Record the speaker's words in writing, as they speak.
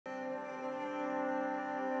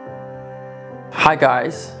Hi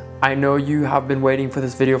guys, I know you have been waiting for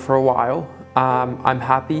this video for a while. I'm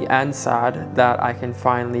happy and sad that I can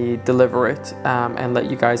finally deliver it and let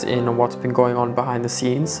you guys in on what's been going on behind the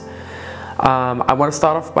scenes. I want to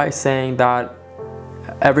start off by saying that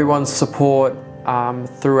everyone's support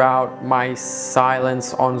throughout my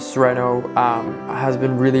silence on 𝒍𝒍𝒐𝒘 has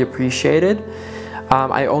been really appreciated.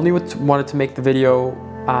 I only wanted to make the video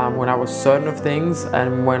when I was certain of things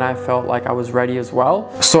and when I felt like I was ready as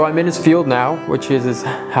well. So I'm in his field now, which is his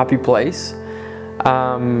happy place.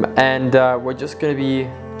 We're just going to be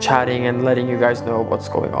chatting and letting you guys know what's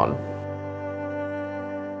going on.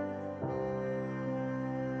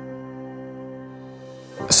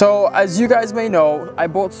 So as you guys may know, I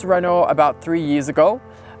bought 𝒍𝒍𝒐𝒘 about 3 years ago.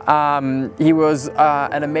 He was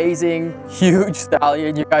an amazing, huge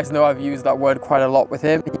stallion. You guys know I've used that word quite a lot with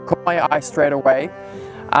him. He caught my eye straight away.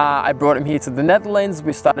 I brought him here to the Netherlands.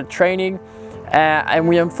 We started training and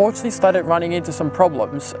we unfortunately started running into some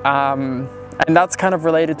problems. And that's kind of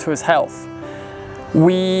related to his health.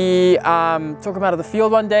 We took him out of the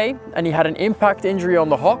field one day and he had an impact injury on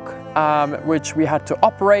the hock, which we had to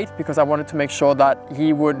operate because I wanted to make sure that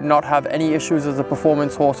he would not have any issues as a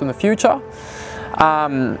performance horse in the future.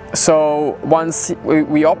 So once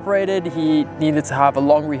we operated, he needed to have a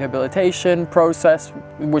long rehabilitation process,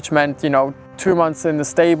 which meant, 2 months in the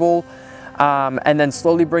stable, and then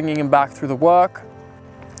slowly bringing him back through the work.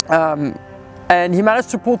 And he managed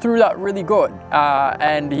to pull through that really good,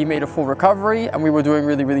 and he made a full recovery and we were doing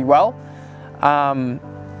really, really well. And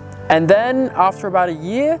then after about a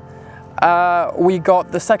year, we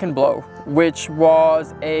got the second blow, which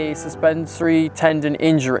was a suspensory tendon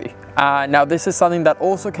injury. Now this is something that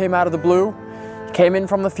also came out of the blue. He came in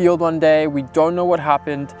from the field one day, we don't know what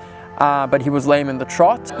happened, but he was lame in the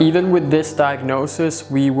trot. Even with this diagnosis,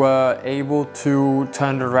 we were able to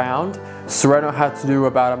turn it around. 𝒍𝒍𝒐𝒘 had to do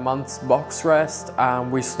about a month's box rest.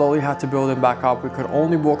 We slowly had to build him back up. We could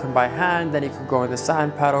only walk him by hand, then he could go in the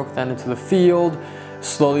sand paddock, then into the field.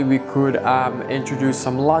 Slowly we could introduce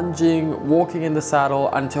some lunging, walking in the saddle,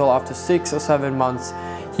 until after 6 or 7 months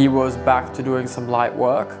he was back to doing some light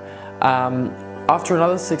work. After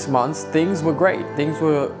another 6 months, things were great. Things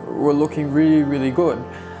were looking really, really good.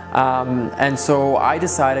 And so I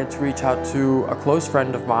decided to reach out to a close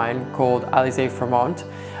friend of mine called 𝒂𝒏𝒆𝒚.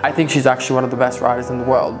 I think she's actually one of the best riders in the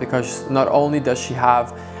world because not only does she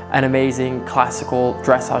have an amazing classical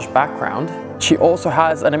dressage background, she also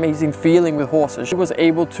has an amazing feeling with horses. She was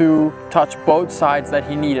able to touch both sides that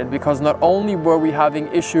he needed because not only were we having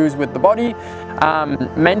issues with the body,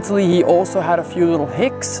 mentally he also had a few little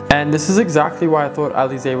hicks. And this is exactly why I thought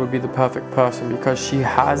𝒂𝒏𝒆𝒚 would be the perfect person, because she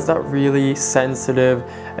has that really sensitive,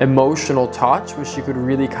 emotional touch where she could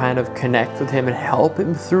really kind of connect with him and help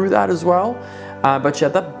him through that as well. But she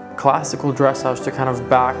had that classical dressage to kind of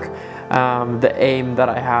back the aim that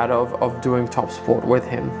I had of doing top sport with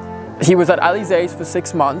him. He was at 𝒂𝒏𝒆𝒚 for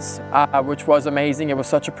 6 months, which was amazing. It was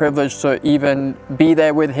such a privilege to even be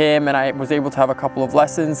there with him, and I was able to have a couple of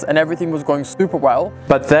lessons and everything was going super well.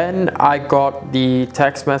 But then I got the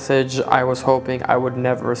text message I was hoping I would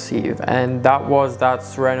never receive, and that was that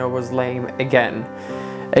𝒍𝒍𝒐𝒘 was lame again.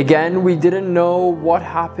 Again, we didn't know what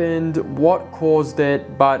happened, what caused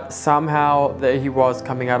it, but somehow there he was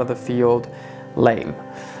coming out of the field lame.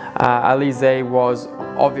 𝒂𝒏𝒆𝒚 was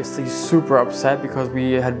obviously super upset because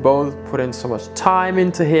we had both put in so much time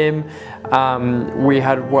into him. We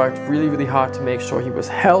had worked really, really hard to make sure he was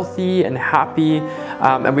healthy and happy,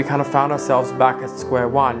 and we kind of found ourselves back at square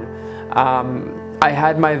one. I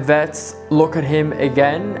had my vets look at him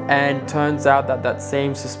again, and turns out that that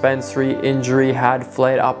same suspensory injury had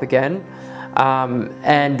flared up again,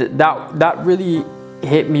 and that really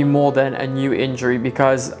hit me more than a new injury,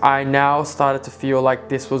 because I now started to feel like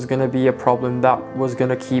this was going to be a problem that was going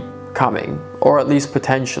to keep coming, or at least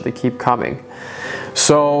potentially keep coming.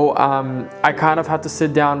 So I kind of had to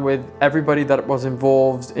sit down with everybody that was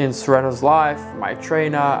involved in 𝒍𝒍𝒐𝒘's life, my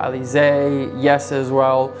trainer, 𝒂𝒏𝒆𝒚, yes as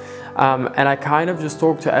well. And I kind of just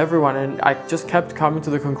talked to everyone, and I just kept coming to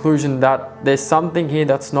the conclusion that there's something here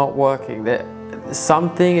that's not working, that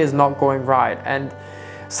something is not going right, and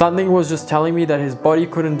something was just telling me that his body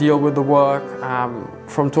couldn't deal with the work.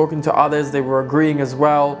 From talking to others, they were agreeing as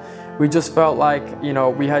well. We just felt like,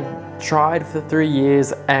 we had tried for 3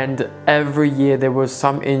 years and every year there was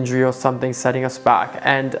some injury or something setting us back.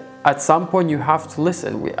 And at some point you have to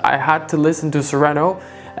listen. I had to listen to 𝒍𝒍𝒐𝒘,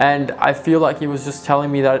 and I feel like he was just telling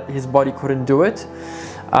me that his body couldn't do it.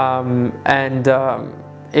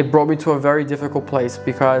 It brought me to a very difficult place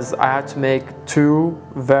because I had to make 2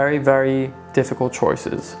 very, very difficult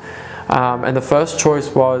choices. And the first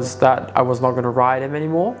choice was that I was not going to ride him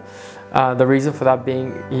anymore. The reason for that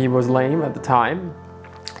being he was lame at the time.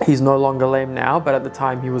 He's no longer lame now, but at the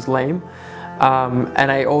time he was lame.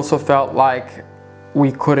 And I also felt like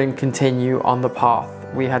we couldn't continue on the path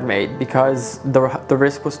we had made because the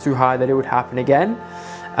risk was too high that it would happen again.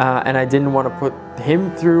 And I didn't want to put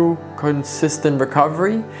him through consistent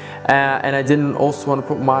recovery, and I didn't also want to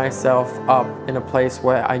put myself up in a place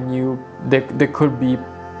where I knew there could be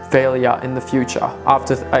failure in the future,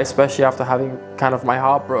 especially after having kind of my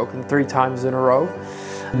heart broken 3 times in a row.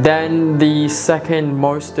 Then the second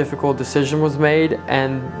most difficult decision was made,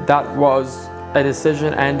 and that was a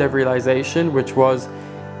decision and a realization, which was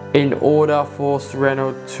in order for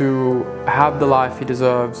Sereno to have the life he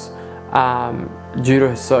deserves, due to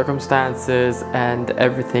his circumstances and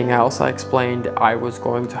everything else I explained, I was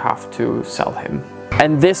going to have to sell him.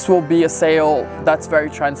 And this will be a sale that's very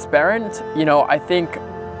transparent. You know, I think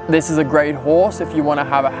this is a great horse if you want to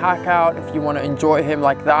have a hack out, if you want to enjoy him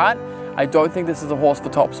like that. I don't think this is a horse for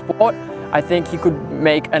top sport. I think he could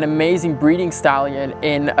make an amazing breeding stallion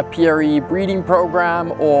in a PRE breeding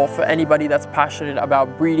program, or for anybody that's passionate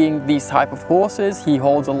about breeding these type of horses. He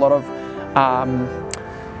holds a lot of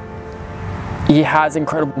he has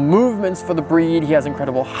incredible movements for the breed, he has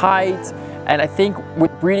incredible height, and I think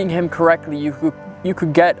with breeding him correctly, you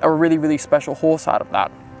could get a really, really special horse out of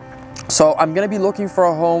that. So I'm going to be looking for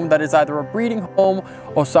a home that is either a breeding home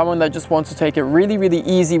or someone that just wants to take it really, really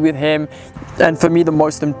easy with him. And for me, the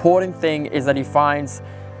most important thing is that he finds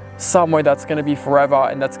somewhere that's going to be forever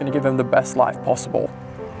and that's going to give him the best life possible.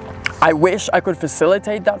 I wish I could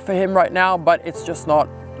facilitate that for him right now, but it's just not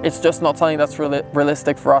something that's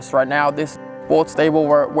realistic for us right now. This sports stable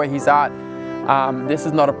where he's at, this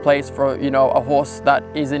is not a place for, you know, a horse that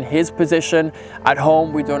is in his position. At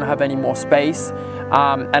home, we don't have any more space,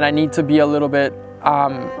 and I need to be a little bit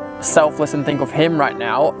selfless and think of him right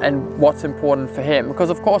now and what's important for him. Because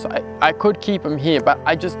of course I could keep him here, but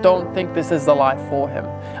I just don't think this is the life for him.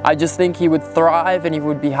 I just think he would thrive and he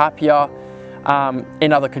would be happier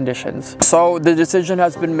in other conditions. So the decision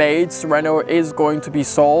has been made. Sereno is going to be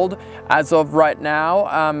sold. As of right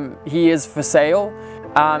now, he is for sale.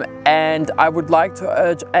 And I would like to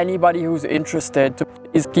urge anybody who's interested to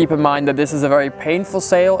please keep in mind that this is a very painful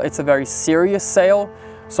sale. It's a very serious sale.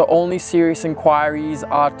 So only serious inquiries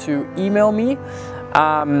are to email me.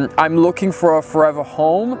 I'm looking for a forever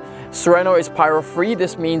home. Sereno is pyro-free.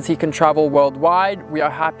 This means he can travel worldwide. We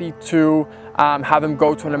are happy to have him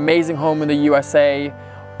go to an amazing home in the USA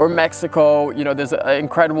or Mexico. You know, there's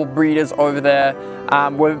incredible breeders over there.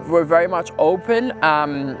 We're very much open.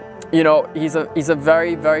 You know, he's a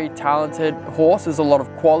very, very talented horse. There's a lot of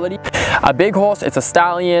quality. A big horse, it's a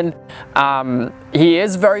stallion. He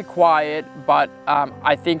is very quiet, but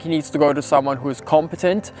I think he needs to go to someone who is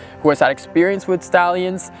competent, who has had experience with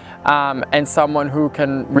stallions, and someone who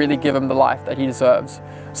can really give him the life that he deserves.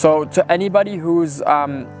 So to anybody who's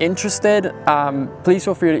interested, please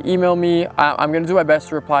feel free to email me. I'm going to do my best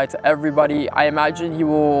to reply to everybody. I imagine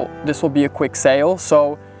this will be a quick sale.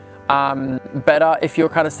 So better, if you're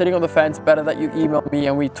kind of sitting on the fence, better that you email me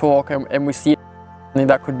and we talk and we see something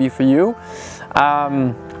that could be for you.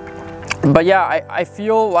 But yeah, I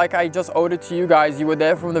feel like I just owed it to you guys. You were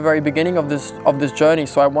there from the very beginning of this journey,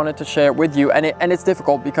 so I wanted to share it with you. And it's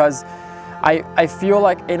difficult because I feel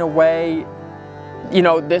like in a way, you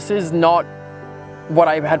know, this is not what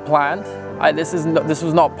I had planned. This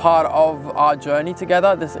was not part of our journey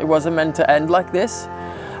together. It wasn't meant to end like this.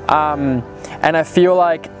 And I feel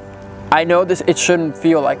like, I know it shouldn't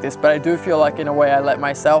feel like this, but I do feel like in a way I let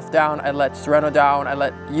myself down, I let Sereno down, I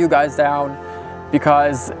let you guys down,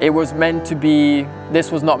 because it was meant to be,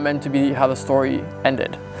 this was not meant to be how the story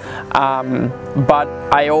ended. But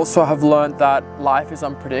I also have learned that life is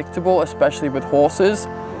unpredictable, especially with horses.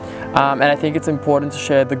 And I think it's important to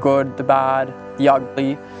share the good, the bad, the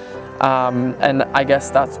ugly. And I guess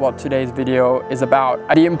that's what today's video is about.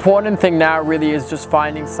 The important thing now really is just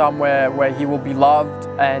finding somewhere where he will be loved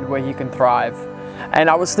and where he can thrive. And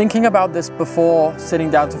I was thinking about this before sitting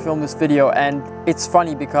down to film this video, and it's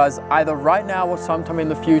funny because either right now or sometime in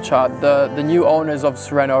the future, the new owners of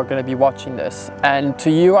Sereno are going to be watching this. And to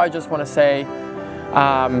you, I just want to say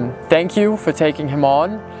thank you for taking him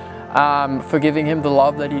on. For giving him the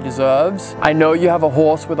love that he deserves. I know you have a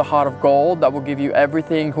horse with a heart of gold that will give you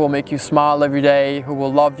everything, who will make you smile every day, who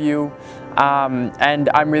will love you. And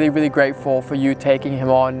I'm really, really grateful for you taking him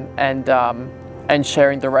on and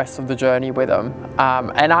sharing the rest of the journey with him.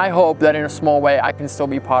 And I hope that in a small way I can still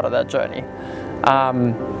be part of that journey.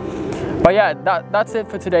 But yeah, that's it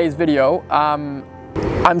for today's video.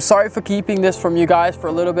 I'm sorry for keeping this from you guys for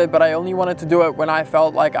a little bit, but I only wanted to do it when I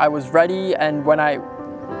felt like I was ready and when I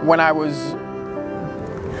was...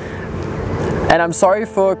 And I'm sorry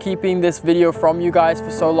for keeping this video from you guys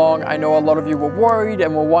for so long. I know a lot of you were worried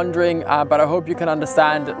and were wondering, but I hope you can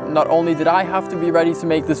understand, not only did I have to be ready to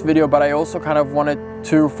make this video, but I also kind of wanted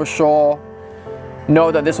to for sure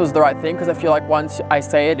know that this was the right thing, because I feel like once I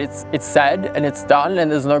say it, it's said and it's done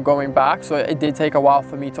and there's no going back. So it did take a while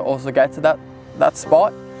for me to also get to that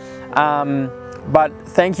spot. But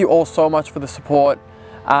thank you all so much for the support,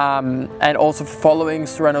 and also for following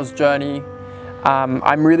Sereno's journey.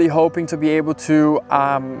 I'm really hoping to be able to,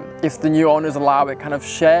 if the new owners allow it, kind of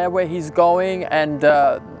share where he's going and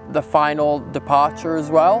the final departure as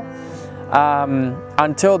well.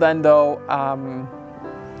 Until then though,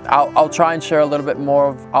 I'll try and share a little bit more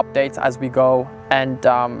of updates as we go. And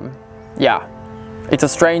yeah, it's a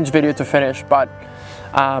strange video to finish, but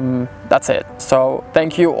that's it. So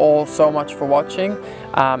thank you all so much for watching,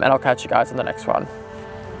 and I'll catch you guys in the next one.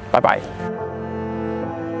 Bye bye.